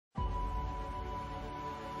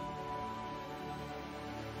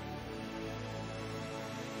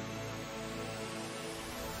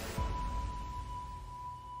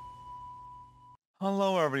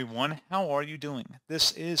Hello everyone, how are you doing?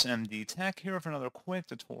 This is MD Tech here with another quick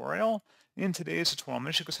tutorial. In today's tutorial, I'm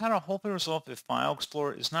going to show you guys how to hopefully resolve if File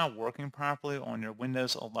Explorer is not working properly on your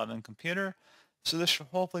Windows 11 computer. So this should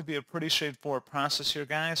hopefully be a pretty straightforward process here,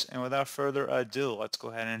 guys. And without further ado, let's go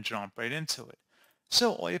ahead and jump right into it.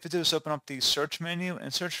 So all you have to do is open up the search menu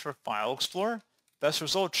and search for File Explorer. Best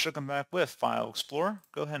results should come back with File Explorer.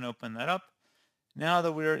 Go ahead and open that up. Now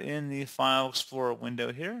that we're in the File Explorer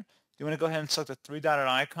window here, you want to go ahead and select the three-dotted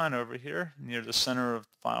icon over here near the center of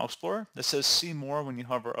File Explorer that says See More when you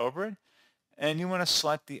hover over it. And you want to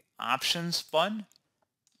select the Options button.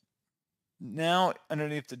 Now,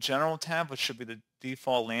 underneath the General tab, which should be the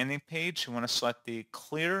default landing page, you want to select the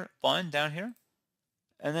Clear button down here.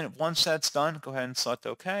 And then once that's done, go ahead and select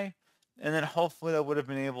OK. And then hopefully that would have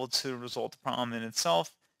been able to resolve the problem in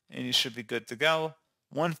itself, and you should be good to go.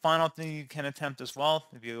 One final thing you can attempt as well,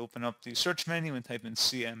 if you open up the search menu and type in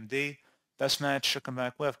CMD, best match should come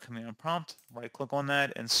back with command prompt. Right click on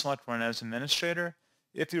that and select Run as Administrator.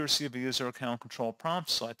 If you receive a user account control prompt,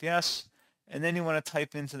 select Yes. And then you want to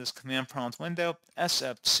type into this command prompt window,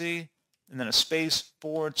 SFC, and then a space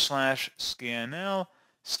 /scan now.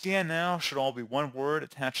 Scan now should all be one word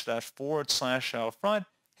attached to that / out front.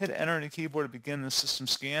 Hit enter on the keyboard to begin the system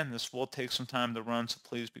scan. This will take some time to run, so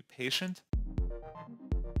please be patient.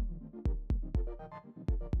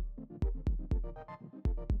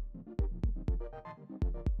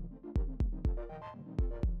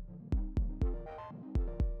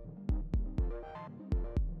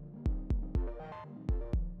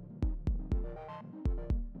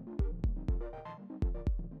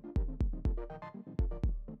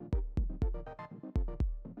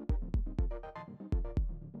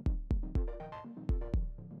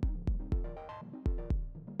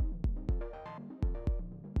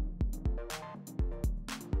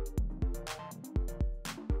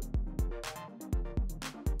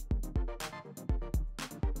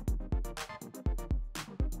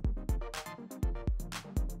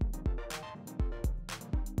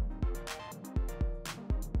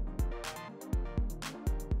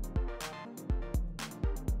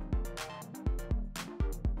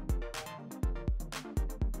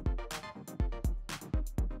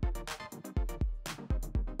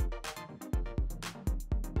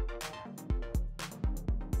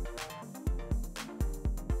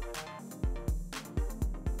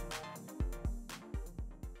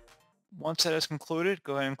 Once that is concluded,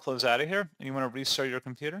 go ahead and close out of here, and you want to restart your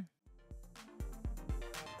computer.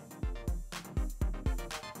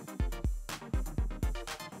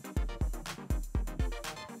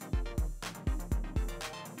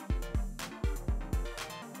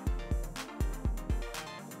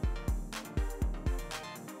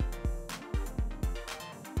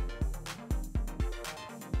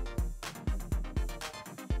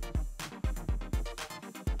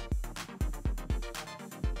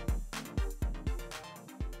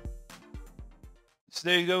 So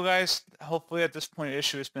there you go, guys. Hopefully at this point, the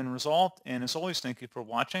issue has been resolved. And as always, thank you for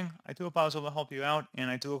watching. I do hope I was able to help you out, and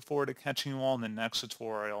I do look forward to catching you all in the next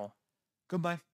tutorial. Goodbye.